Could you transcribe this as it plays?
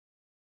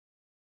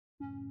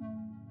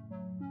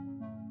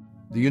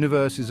The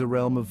universe is a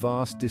realm of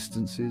vast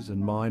distances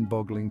and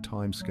mind-boggling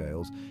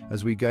timescales.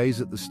 As we gaze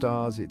at the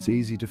stars, it's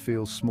easy to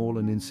feel small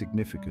and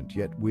insignificant,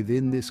 yet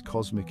within this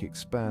cosmic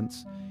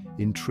expanse,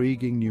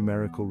 intriguing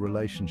numerical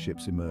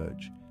relationships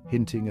emerge,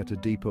 hinting at a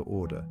deeper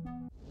order.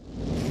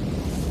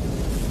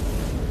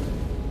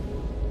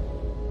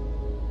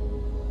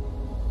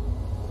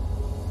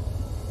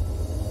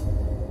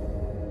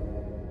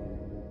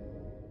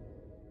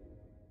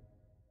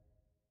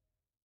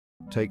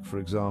 Take, for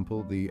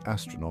example, the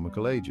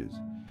astronomical ages.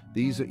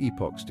 These are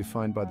epochs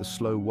defined by the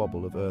slow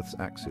wobble of Earth's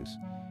axis,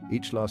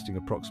 each lasting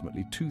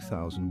approximately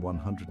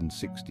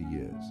 2,160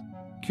 years.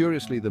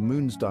 Curiously, the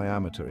Moon's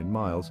diameter in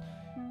miles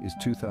is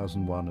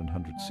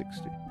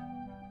 2,160.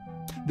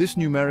 This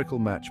numerical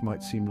match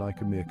might seem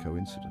like a mere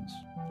coincidence.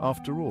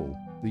 After all,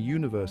 the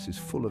universe is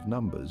full of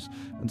numbers,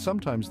 and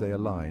sometimes they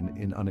align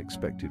in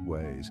unexpected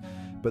ways.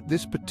 But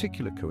this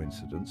particular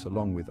coincidence,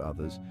 along with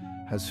others,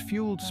 has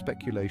fueled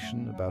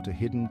speculation about a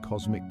hidden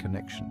cosmic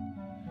connection.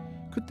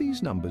 Could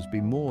these numbers be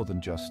more than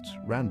just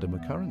random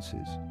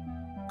occurrences?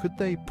 Could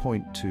they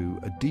point to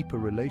a deeper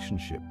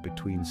relationship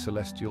between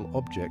celestial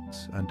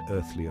objects and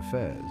earthly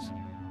affairs,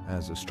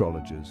 as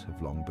astrologers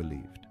have long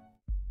believed?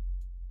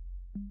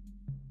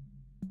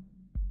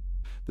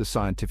 The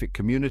scientific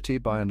community,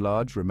 by and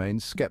large,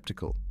 remains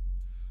skeptical.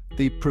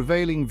 The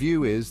prevailing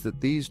view is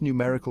that these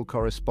numerical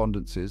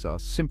correspondences are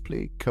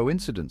simply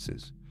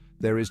coincidences.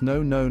 There is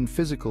no known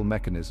physical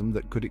mechanism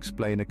that could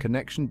explain a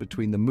connection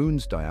between the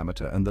Moon's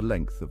diameter and the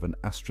length of an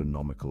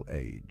astronomical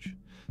age.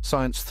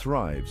 Science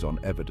thrives on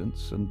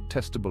evidence and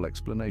testable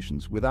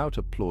explanations. Without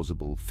a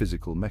plausible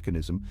physical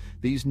mechanism,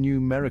 these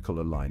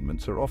numerical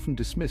alignments are often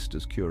dismissed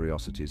as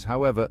curiosities.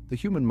 However, the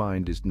human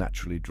mind is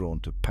naturally drawn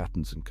to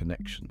patterns and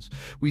connections.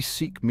 We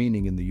seek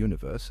meaning in the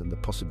universe, and the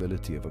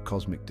possibility of a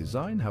cosmic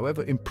design,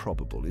 however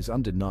improbable, is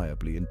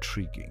undeniably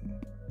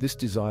intriguing. This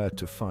desire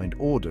to find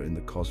order in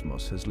the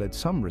cosmos has led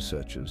some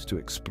researchers to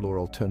explore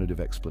alternative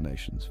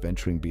explanations,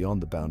 venturing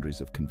beyond the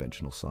boundaries of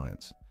conventional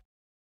science.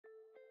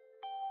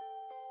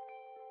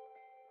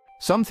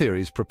 Some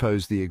theories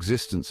propose the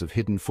existence of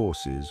hidden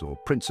forces or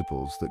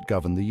principles that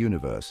govern the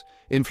universe,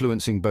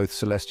 influencing both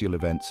celestial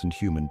events and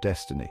human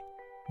destiny.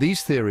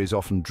 These theories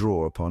often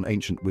draw upon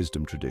ancient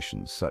wisdom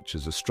traditions, such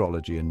as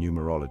astrology and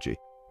numerology,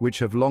 which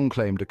have long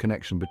claimed a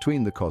connection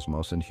between the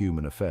cosmos and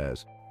human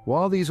affairs.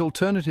 While these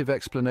alternative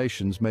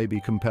explanations may be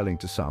compelling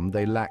to some,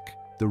 they lack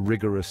the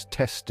rigorous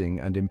testing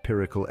and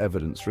empirical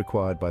evidence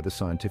required by the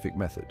scientific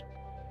method.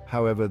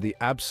 However, the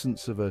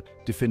absence of a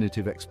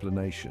definitive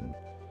explanation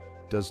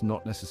does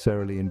not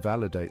necessarily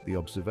invalidate the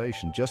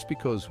observation. Just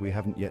because we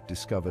haven't yet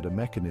discovered a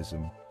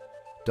mechanism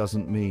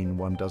doesn't mean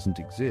one doesn't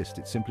exist.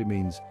 It simply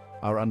means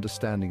our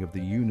understanding of the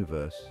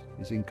universe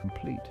is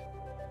incomplete.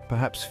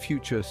 Perhaps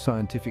future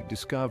scientific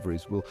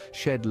discoveries will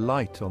shed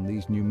light on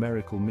these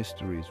numerical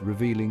mysteries,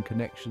 revealing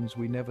connections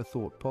we never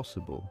thought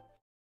possible.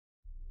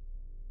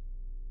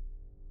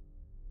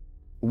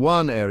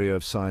 One area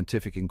of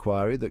scientific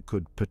inquiry that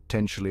could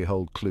potentially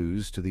hold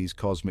clues to these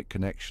cosmic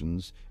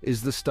connections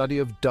is the study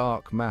of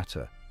dark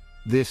matter.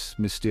 This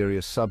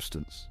mysterious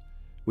substance,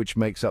 which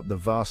makes up the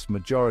vast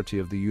majority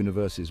of the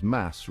universe's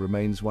mass,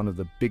 remains one of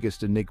the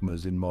biggest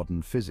enigmas in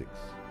modern physics.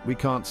 We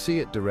can't see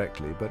it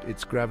directly, but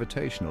its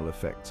gravitational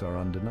effects are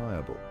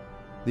undeniable.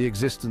 The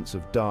existence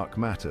of dark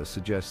matter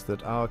suggests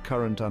that our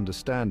current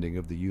understanding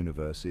of the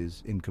universe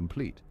is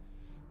incomplete.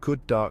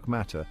 Could dark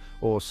matter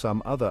or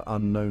some other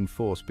unknown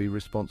force be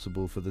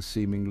responsible for the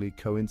seemingly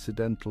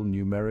coincidental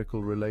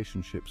numerical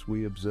relationships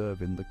we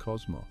observe in the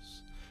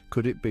cosmos?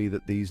 Could it be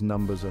that these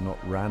numbers are not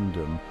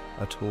random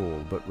at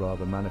all, but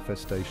rather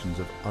manifestations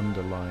of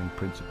underlying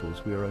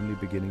principles we are only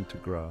beginning to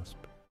grasp?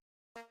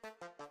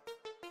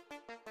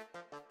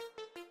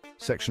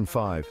 Section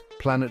 5.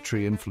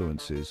 Planetary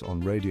influences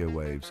on radio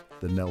waves,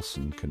 the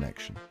Nelson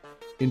connection.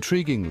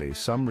 Intriguingly,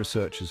 some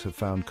researchers have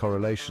found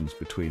correlations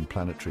between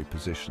planetary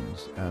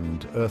positions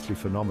and earthly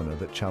phenomena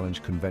that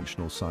challenge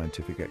conventional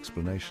scientific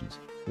explanations.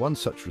 One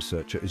such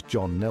researcher is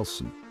John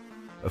Nelson,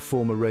 a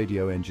former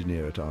radio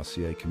engineer at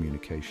RCA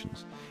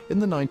Communications. In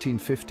the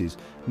 1950s,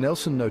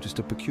 Nelson noticed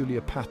a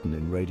peculiar pattern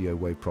in radio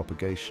wave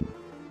propagation.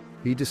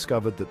 He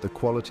discovered that the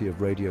quality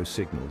of radio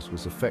signals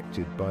was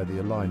affected by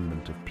the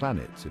alignment of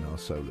planets in our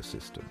solar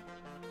system.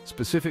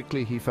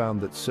 Specifically, he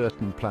found that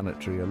certain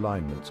planetary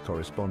alignments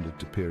corresponded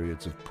to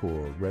periods of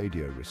poor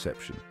radio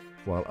reception,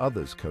 while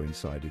others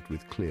coincided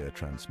with clear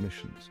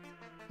transmissions.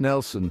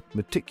 Nelson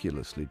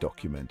meticulously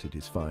documented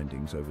his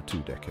findings over 2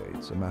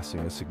 decades, amassing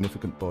a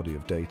significant body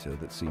of data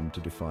that seemed to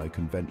defy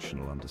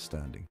conventional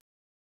understanding.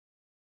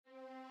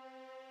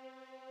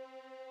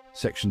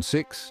 Section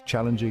 6.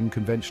 Challenging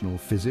conventional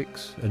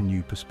physics, a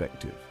new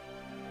perspective.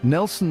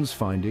 Nelson's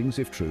findings,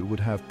 if true, would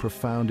have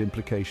profound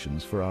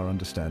implications for our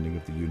understanding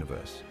of the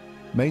universe.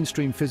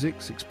 Mainstream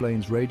physics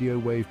explains radio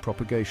wave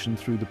propagation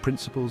through the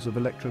principles of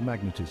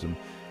electromagnetism,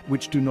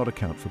 which do not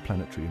account for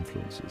planetary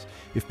influences.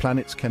 If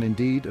planets can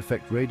indeed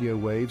affect radio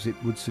waves, it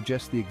would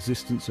suggest the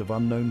existence of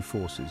unknown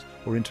forces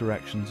or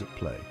interactions at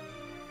play.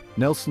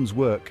 Nelson's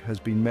work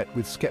has been met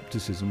with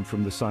skepticism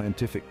from the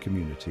scientific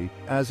community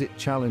as it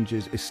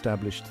challenges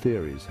established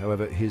theories.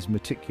 However, his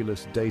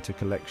meticulous data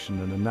collection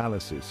and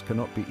analysis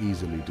cannot be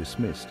easily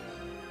dismissed.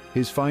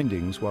 His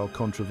findings, while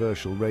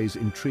controversial, raise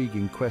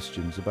intriguing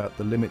questions about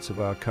the limits of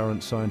our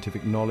current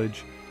scientific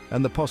knowledge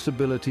and the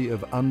possibility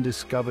of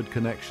undiscovered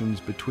connections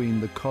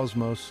between the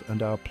cosmos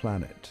and our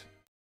planet.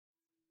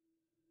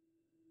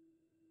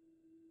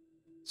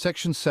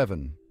 Section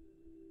 7.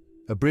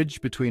 A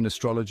bridge between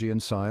astrology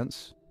and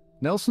science.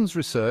 Nelson's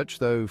research,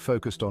 though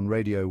focused on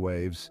radio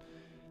waves,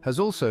 has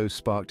also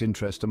sparked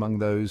interest among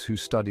those who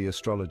study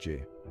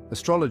astrology.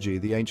 Astrology,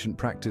 the ancient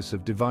practice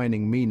of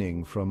divining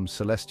meaning from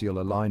celestial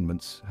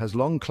alignments, has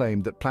long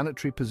claimed that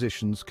planetary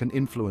positions can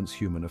influence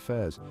human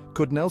affairs.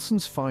 Could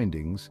Nelson's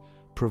findings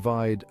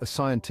provide a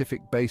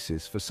scientific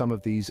basis for some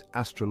of these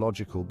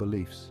astrological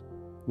beliefs?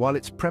 While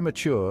it's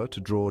premature to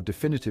draw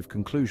definitive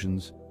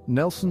conclusions,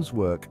 Nelson's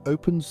work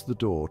opens the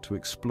door to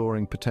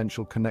exploring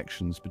potential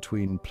connections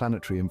between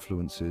planetary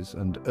influences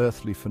and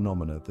earthly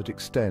phenomena that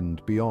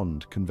extend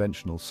beyond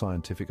conventional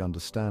scientific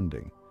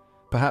understanding.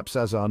 Perhaps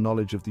as our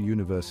knowledge of the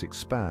universe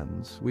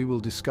expands, we will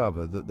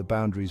discover that the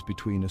boundaries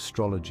between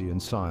astrology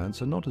and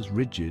science are not as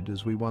rigid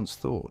as we once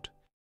thought.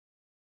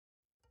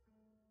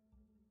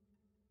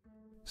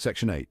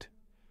 Section 8.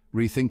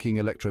 Rethinking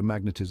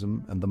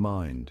electromagnetism and the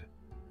mind.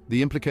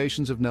 The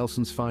implications of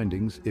Nelson's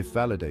findings, if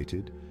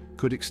validated,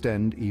 could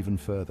extend even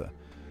further,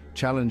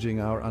 challenging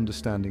our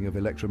understanding of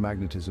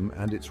electromagnetism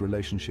and its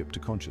relationship to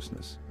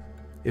consciousness.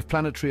 If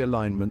planetary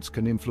alignments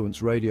can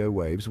influence radio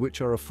waves,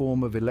 which are a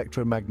form of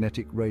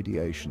electromagnetic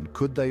radiation,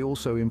 could they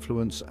also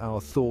influence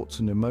our thoughts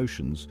and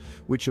emotions,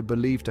 which are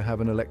believed to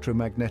have an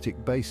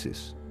electromagnetic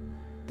basis?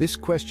 This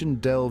question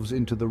delves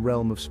into the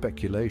realm of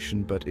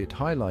speculation, but it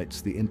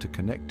highlights the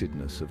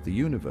interconnectedness of the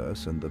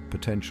universe and the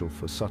potential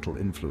for subtle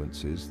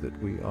influences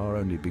that we are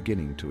only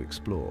beginning to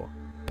explore.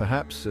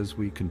 Perhaps as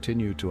we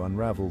continue to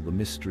unravel the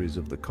mysteries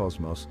of the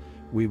cosmos,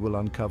 we will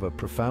uncover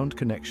profound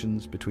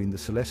connections between the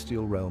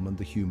celestial realm and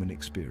the human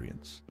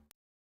experience.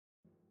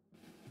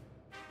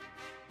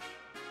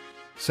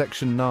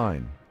 Section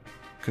 9.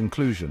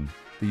 Conclusion: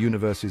 the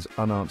universe's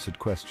unanswered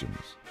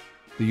questions.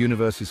 The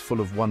universe is full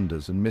of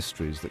wonders and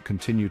mysteries that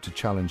continue to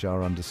challenge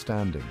our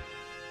understanding.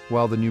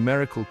 While the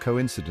numerical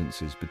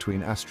coincidences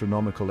between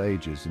astronomical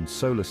ages and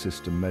solar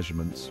system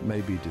measurements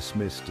may be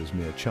dismissed as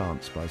mere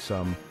chance by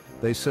some,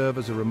 they serve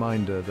as a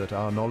reminder that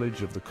our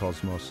knowledge of the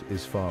cosmos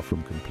is far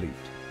from complete.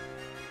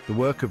 The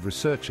work of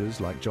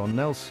researchers like John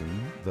Nelson,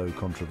 though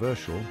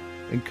controversial,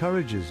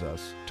 encourages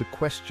us to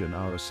question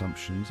our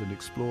assumptions and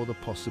explore the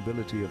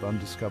possibility of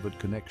undiscovered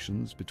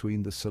connections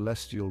between the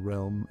celestial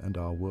realm and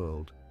our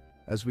world.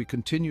 As we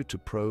continue to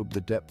probe the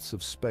depths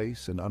of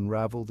space and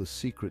unravel the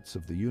secrets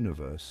of the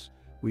universe,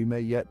 we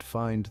may yet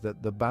find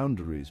that the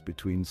boundaries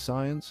between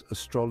science,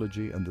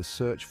 astrology, and the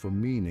search for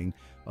meaning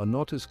are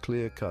not as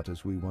clear-cut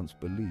as we once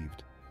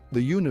believed.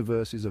 The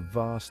universe is a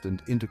vast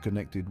and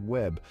interconnected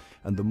web,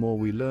 and the more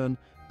we learn,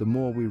 the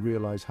more we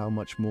realize how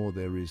much more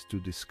there is to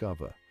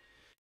discover.